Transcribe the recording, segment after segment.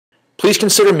Please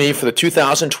consider me for the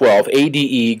 2012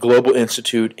 ADE Global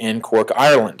Institute in Cork,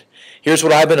 Ireland. Here's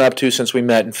what I've been up to since we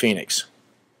met in Phoenix.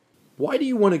 Why do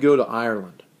you want to go to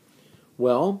Ireland?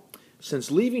 Well, since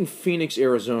leaving Phoenix,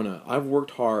 Arizona, I've worked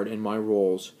hard in my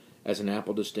roles as an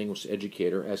Apple Distinguished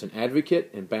Educator, as an advocate,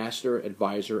 ambassador,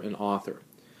 advisor, and author.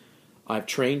 I've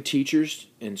trained teachers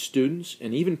and students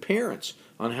and even parents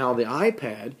on how the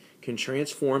iPad can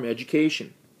transform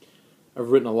education. I've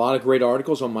written a lot of great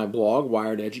articles on my blog,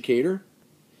 Wired Educator,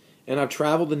 and I've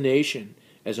traveled the nation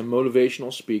as a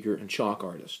motivational speaker and chalk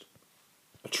artist.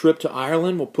 A trip to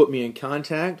Ireland will put me in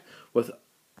contact with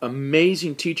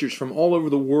amazing teachers from all over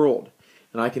the world,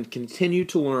 and I can continue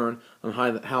to learn on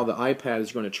how the iPad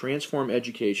is going to transform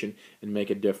education and make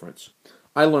a difference.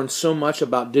 I learned so much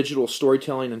about digital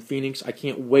storytelling in Phoenix. I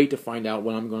can't wait to find out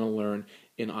what I'm going to learn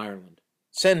in Ireland.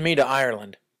 Send me to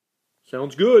Ireland.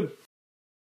 Sounds good.